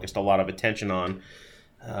I focused a lot of attention on.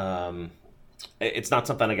 It's not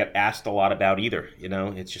something I get asked a lot about either.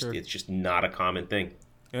 It's just not a common thing.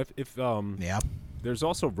 If there's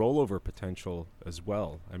also rollover potential as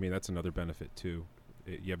well. I mean, that's another benefit too.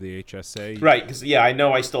 You have the HSA, right? Because I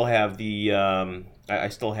know I still have the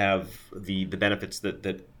the benefits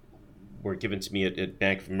that were given to me at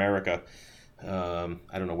Bank of America. I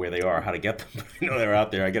don't know where they are, how to get them, but I know they're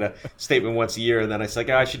out there. I get a statement once a year, and then I say,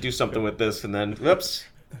 I should do something with this, and then, whoops.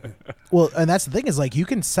 Well, and that's the thing is, like, you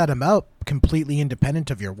can set them up completely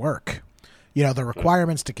independent of your work. You know, the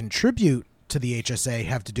requirements to contribute to the HSA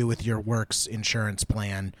have to do with your work's insurance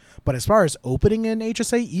plan. But as far as opening an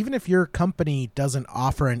HSA, even if your company doesn't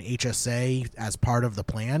offer an HSA as part of the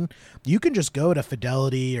plan, you can just go to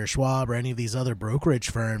Fidelity or Schwab or any of these other brokerage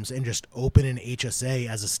firms and just open an HSA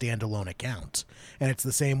as a standalone account. And it's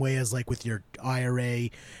the same way as like with your IRA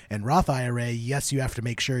and Roth IRA. Yes, you have to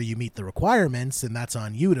make sure you meet the requirements, and that's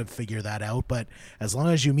on you to figure that out. But as long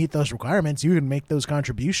as you meet those requirements, you can make those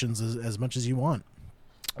contributions as much as you want.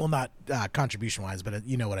 Well, not contribution-wise, but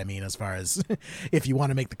you know what I mean as far as if you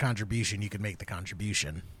want to make the contribution, you can make the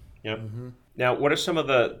contribution. Yep. Mm-hmm. Now, what are some of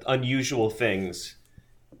the unusual things?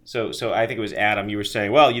 So I think it was Adam, you were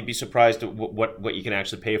saying, well, you'd be surprised at what you can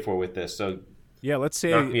actually pay for with this. So yeah, let's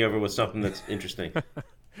say knock me over with something that's interesting.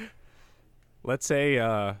 Let's say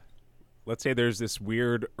there's this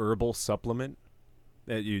weird herbal supplement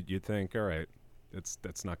that you'd think, all right,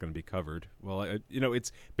 that's not going to be covered. Well,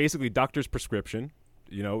 it's basically doctor's prescription.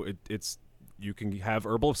 It's you can have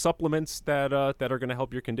herbal supplements that are going to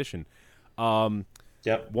help your condition.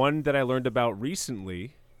 Yep. One that I learned about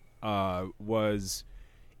recently was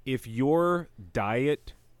if your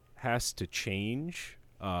diet has to change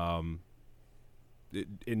in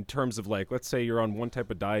terms of, like, let's say you're on one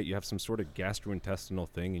type of diet, you have some sort of gastrointestinal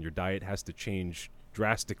thing, and your diet has to change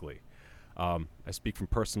drastically. I speak from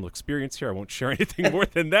personal experience here. I won't share anything more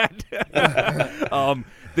than that.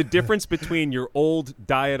 The difference between your old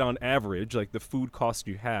diet on average, like the food costs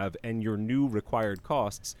you have, and your new required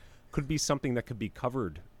costs could be something that could be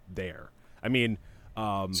covered there. I mean,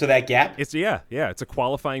 so that gap? It's a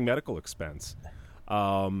qualifying medical expense.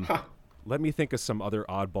 Let me think of some other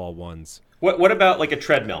oddball ones. What about like a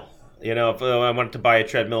treadmill? If I wanted to buy a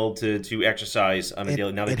treadmill to exercise on a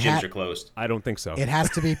daily, now the gyms are closed. I don't think so. It has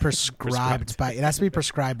to be prescribed by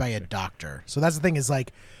a doctor. So that's the thing is,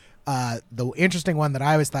 like, the interesting one that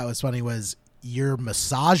I always thought was funny was your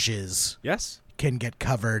massages can get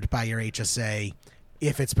covered by your HSA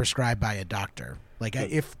if it's prescribed by a doctor. Like,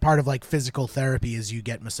 if part of like physical therapy is you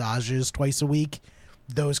get massages twice a week,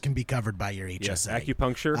 those can be covered by your HSA. Yes,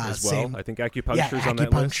 acupuncture as well. I think acupuncture is on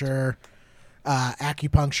that list.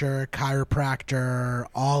 Acupuncture, chiropractor,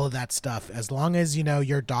 all of that stuff. As long as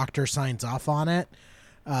your doctor signs off on it,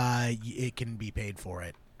 it can be paid for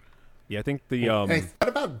it. Yeah, I think the. Hey, what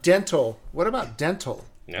about dental?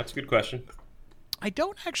 That's a good question. I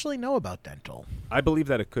don't actually know about dental. I believe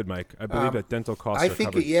that it could, Mike. I believe that dental costs are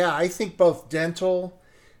covered. I think both dental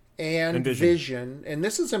and vision, and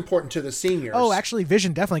this is important to the seniors. Oh, actually,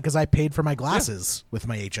 vision definitely, because I paid for my glasses with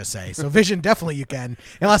my HSA. So vision definitely you can,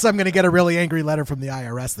 unless I'm going to get a really angry letter from the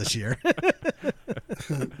IRS this year.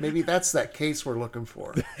 Maybe that's that case we're looking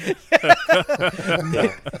for.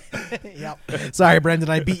 Yep. Sorry,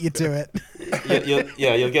 Brendan, I beat you to it.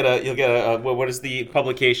 You'll get a what is the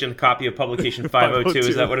publication? Copy of publication 502.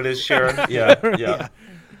 Is that what it is, Scherer? Yeah. I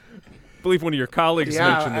believe one of your colleagues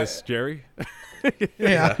mentioned this, Jerry.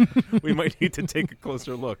 Yeah. We might need to take a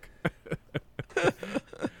closer look.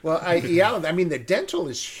 Well, I mean, the dental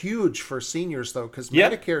is huge for seniors, though, because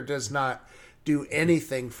Medicare does not do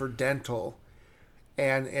anything for dental.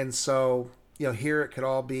 And so, here it could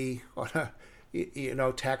all be on a,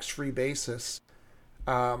 tax-free basis.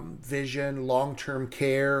 Vision, long-term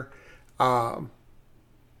care,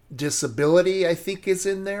 disability, I think, is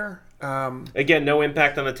in there. Again, no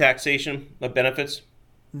impact on the taxation of benefits?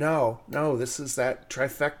 No, this is that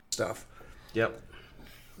trifecta stuff. Yep.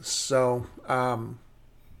 So, I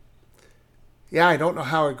don't know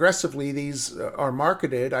how aggressively these are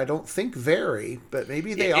marketed. I don't think vary, but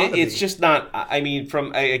maybe they ought to be. It's just not, I mean,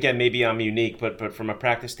 again, maybe I'm unique, but from a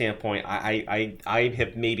practice standpoint, I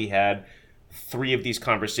have maybe had 3 of these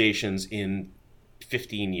conversations in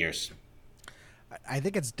 15 years. I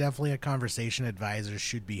think it's definitely a conversation advisors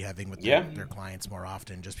should be having with their clients more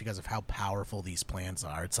often, just because of how powerful these plans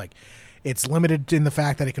are. It's like, it's limited in the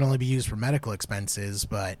fact that it can only be used for medical expenses,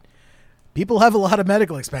 but people have a lot of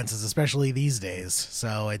medical expenses, especially these days.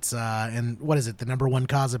 So it's, and what is it? The number one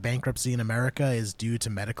cause of bankruptcy in America is due to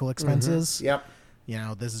medical expenses. Mm-hmm.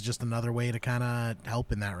 Yep. This is just another way to kind of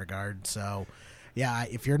help in that regard. So yeah,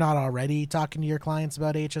 if you're not already talking to your clients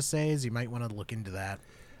about HSAs, you might want to look into that.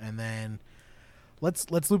 And then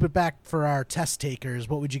let's loop it back for our test takers.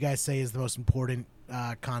 What would you guys say is the most important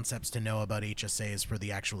concepts to know about HSAs for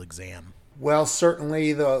the actual exam? Well,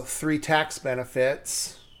 certainly the 3 tax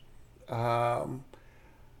benefits. I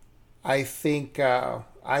think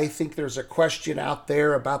there's a question out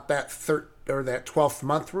there about that that 12th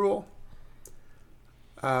month rule.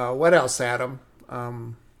 What else, Adam?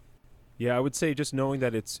 Yeah, I would say just knowing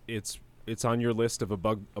that it's on your list of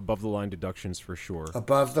above the line deductions for sure.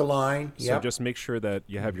 Above the line. So just make sure that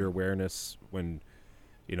you have your awareness when,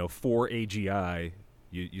 for AGI,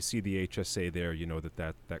 you see the HSA there,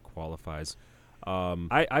 that qualifies.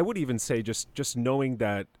 I would even say just knowing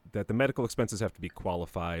that the medical expenses have to be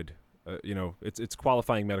qualified. It's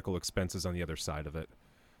qualifying medical expenses on the other side of it.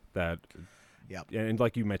 And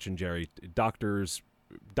like you mentioned, Jerry, doctor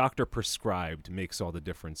prescribed makes all the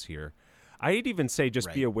difference here. I'd even say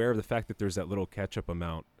just be aware of the fact that there's that little catch-up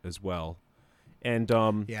amount as well. And the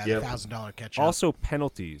 $1,000 catch-up. Also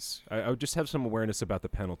penalties. I would just have some awareness about the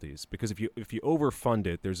penalties, because if you overfund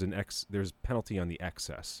it, there's penalty on the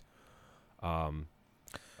excess of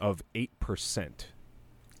 8%.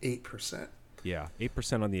 8%. Yeah,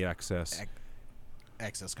 8% on the excess.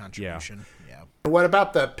 Excess contribution. Yeah. What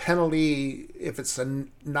about the penalty if it's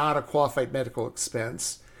not a qualified medical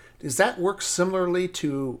expense? Does that work similarly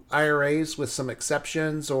to IRAs with some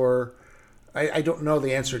exceptions, or I don't know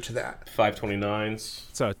the answer to that. 529s.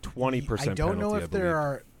 It's a 20% penalty. I don't know if there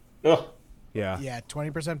are. Oh. Yeah,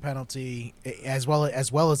 20% penalty as well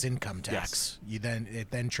as income tax. Yes.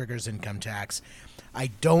 It then triggers income tax.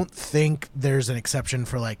 I don't think there's an exception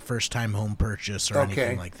for like first time home purchase or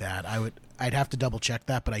anything like that. I'd have to double check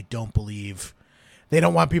that, but I don't believe they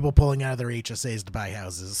don't want people pulling out of their HSAs to buy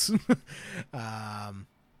houses.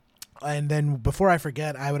 And then before I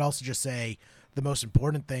forget, I would also just say the most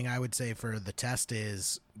important thing I would say for the test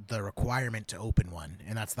is the requirement to open one,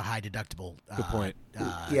 and that's the high deductible Good point.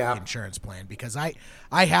 Insurance plan. Because I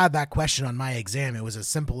had that question on my exam. It was as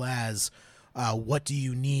simple as, what do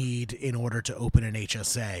you need in order to open an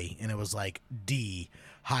HSA? And it was like D,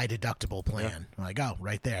 high deductible plan. Yeah. I'm like, oh,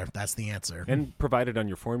 right there, that's the answer. And provided on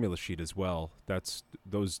your formula sheet as well. That's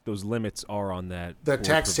those limits are on that. The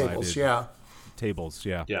tax tables, Tables,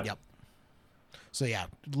 yeah. Yep. So,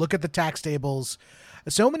 look at the tax tables.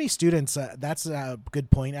 So many students, that's a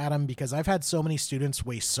good point, Adam, because I've had so many students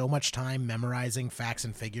waste so much time memorizing facts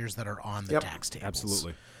and figures that are on the tax tables.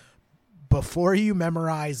 Absolutely. Before you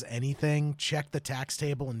memorize anything, check the tax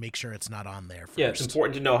table and make sure it's not on there first. Yeah, it's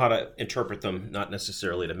important to know how to interpret them, not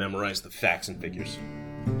necessarily to memorize the facts and figures.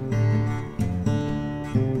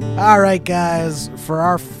 All right, guys, for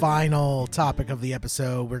our final topic of the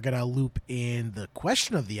episode, we're going to loop in the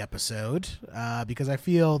question of the episode because I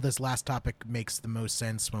feel this last topic makes the most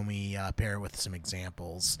sense when we pair it with some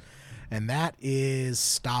examples, and that is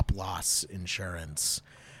stop-loss insurance.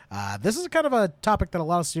 This is kind of a topic that a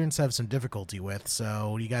lot of students have some difficulty with,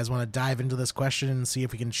 so do you guys want to dive into this question and see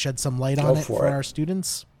if we can shed some light on it for our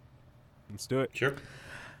students? Let's do it. Sure.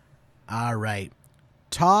 All right.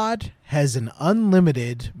 Todd has an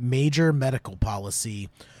unlimited major medical policy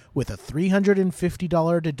with a $350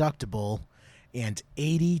 deductible and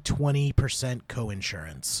 80-20%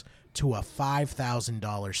 coinsurance to a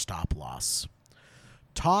 $5,000 stop loss.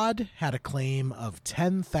 Todd had a claim of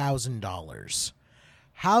 $10,000.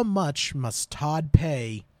 How much must Todd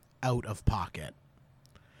pay out of pocket?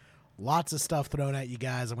 Lots of stuff thrown at you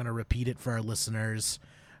guys. I'm going to repeat it for our listeners.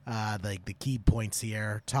 The key points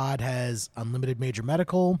here. Todd has unlimited major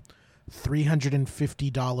medical, $350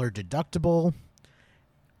 deductible,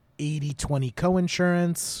 80-20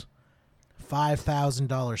 coinsurance,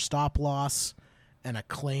 $5,000 stop loss, and a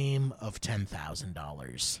claim of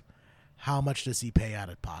 $10,000. How much does he pay out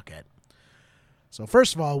of pocket? So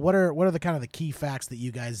first of all, what are the kind of the key facts that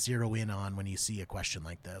you guys zero in on when you see a question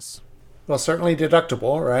like this? Well, certainly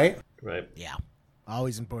deductible, right? Right. Yeah.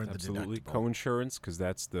 Always important. Absolutely. The deductible. Coinsurance, because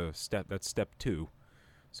that's step 2.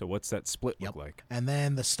 So what's that split look like? And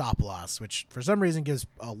then the stop loss, which for some reason gives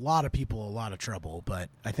a lot of people a lot of trouble. But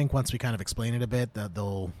I think once we kind of explain it a bit, that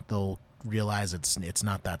they'll realize it's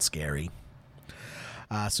not that scary.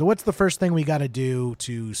 So what's the first thing we got to do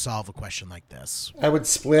to solve a question like this? I would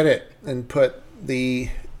split it and put the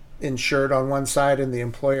insured on one side and the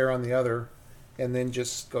employer on the other, and then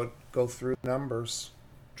just go through numbers,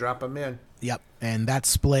 drop them in. Yep, and that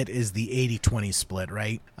split is the 80-20 split,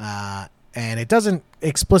 right? And it doesn't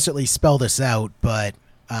explicitly spell this out, but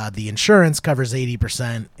the insurance covers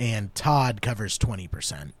 80% and Todd covers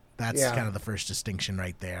 20%. That's kind of the first distinction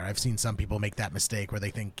right there. I've seen some people make that mistake where they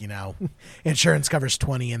think, insurance covers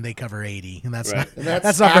 20 and they cover 80, and that's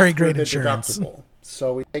not very great insurance. Deductible.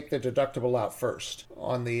 So we take the deductible out first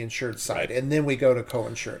on the insured side, and then we go to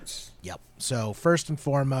coinsurance. Yep. So first and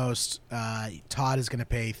foremost, Todd is going to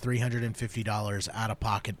pay $350 out of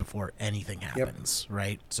pocket before anything happens,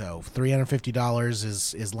 right? So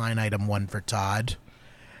 $350 is line item 1 for Todd.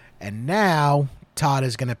 And now Todd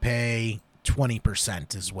is going to pay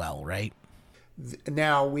 20% as well, right?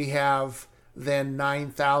 Now we have then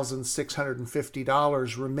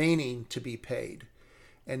 $9,650 remaining to be paid.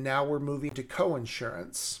 And now we're moving to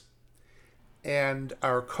coinsurance. And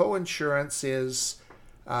our coinsurance is,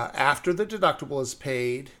 after the deductible is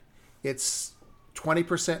paid, it's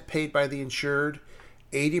 20% paid by the insured,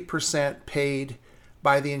 80% paid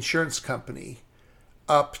by the insurance company,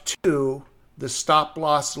 up to the stop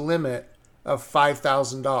loss limit of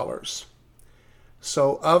 $5,000.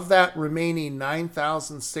 So of that remaining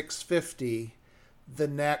 $9,650, the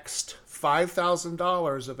next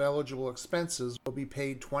 $5,000 of eligible expenses will be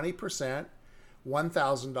paid 20%,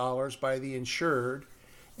 $1,000 by the insured,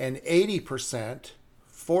 and 80%,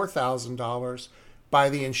 $4,000 by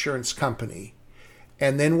the insurance company.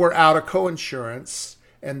 And then we're out of coinsurance,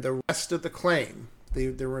 and the rest of the claim,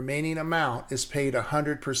 the remaining amount, is paid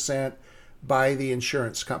 100% by the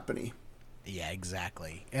insurance company. Yeah,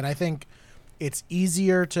 exactly. And I think it's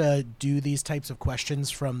easier to do these types of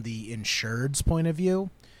questions from the insured's point of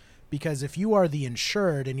view, because if you are the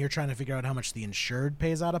insured and you're trying to figure out how much the insured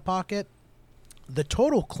pays out of pocket, the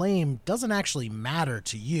total claim doesn't actually matter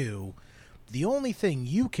to you. The only thing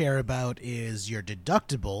you care about is your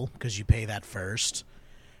deductible, because you pay that first,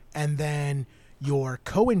 and then your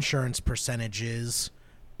coinsurance percentages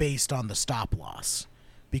based on the stop loss,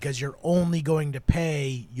 because you're only going to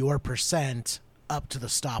pay your percent up to the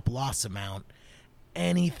stop loss amount.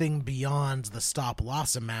 Anything beyond the stop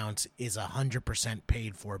loss amount is 100%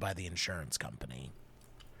 paid for by the insurance company.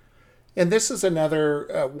 And this is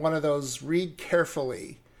another one of those, read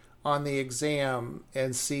carefully on the exam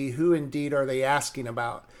and see who indeed are they asking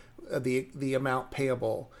about the amount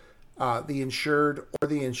payable, the insured or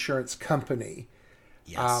the insurance company.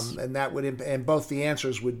 Yes. And that would, and both the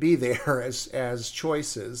answers would be there as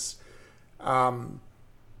choices.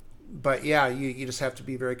 But yeah, you just have to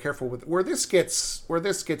be very careful with where this gets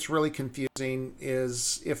really confusing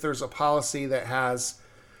is if there's a policy that has,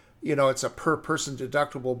 it's a per person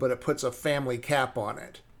deductible, but it puts a family cap on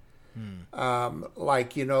it.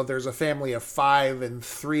 There's a family of 5 and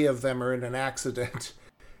 3 of them are in an accident.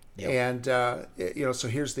 Yep. And, so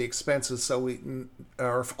here's the expenses. So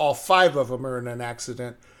or all 5 of them are in an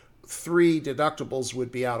accident. 3 deductibles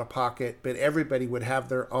would be out of pocket, but everybody would have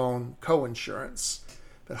their own coinsurance.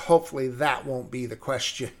 But hopefully that won't be the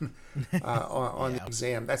question on the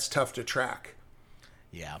exam. That's tough to track.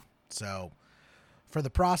 Yeah. So for the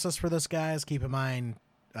process for this, guys, keep in mind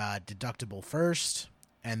deductible first.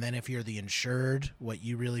 And then if you're the insured, what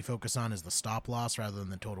you really focus on is the stop loss rather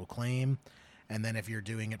than the total claim. And then if you're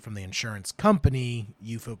doing it from the insurance company,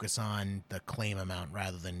 you focus on the claim amount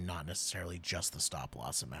rather than not necessarily just the stop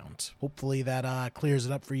loss amount. Hopefully that clears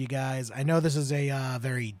it up for you guys. I know this is a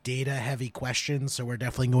very data heavy question, so we're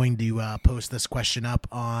definitely going to post this question up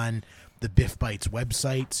on the BIF Bites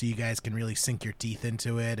website so you guys can really sink your teeth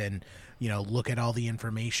into it and, look at all the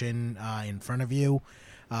information in front of you.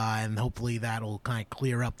 And hopefully that'll kind of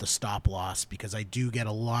clear up the stop loss, because I do get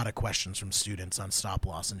a lot of questions from students on stop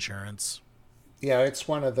loss insurance. Yeah, it's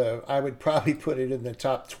one of I would probably put it in the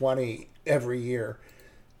top 20 every year,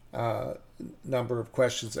 number of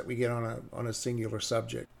questions that we get on a singular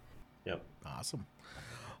subject. Yep. Awesome.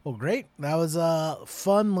 Well, great. That was a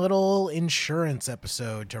fun little insurance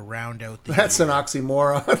episode to round out the That's year. An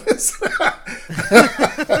oxymoron.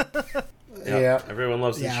 Yeah. Everyone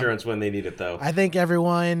loves insurance when they need it, though. I think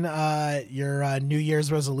everyone, your New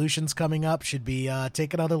Year's resolutions coming up should be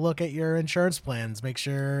take another look at your insurance plans. Make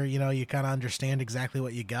sure, you kind of understand exactly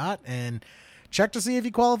what you got, and check to see if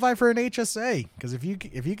you qualify for an HSA. Because if you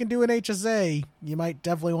can do an HSA, you might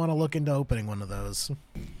definitely want to look into opening one of those.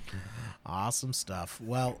 Awesome stuff.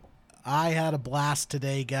 Well, I had a blast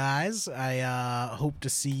today, guys. I hope to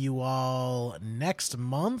see you all next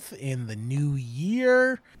month in the new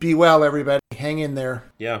year. Be well, everybody. Hang in there.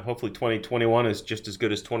 Yeah, hopefully 2021 is just as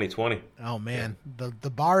good as 2020. Oh, man. Yeah. The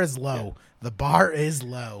bar is low. Yeah. The bar is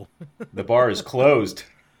low. The bar is closed.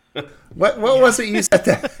 What was it you said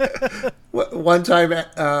that one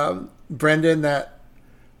time, Brendan, that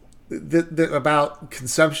about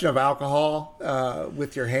consumption of alcohol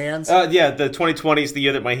with your hands? Yeah, the 2020 is the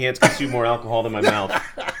year that my hands consume more alcohol than my mouth.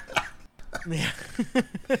 Yeah.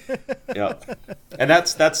 Yeah. And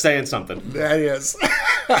that's saying something. That is.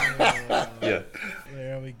 Yeah.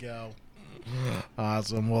 There we go.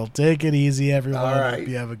 Awesome. Well, take it easy, everyone. All right. Hope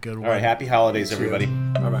you have a good one. All right. Happy holidays, everybody.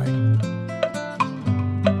 Bye-bye.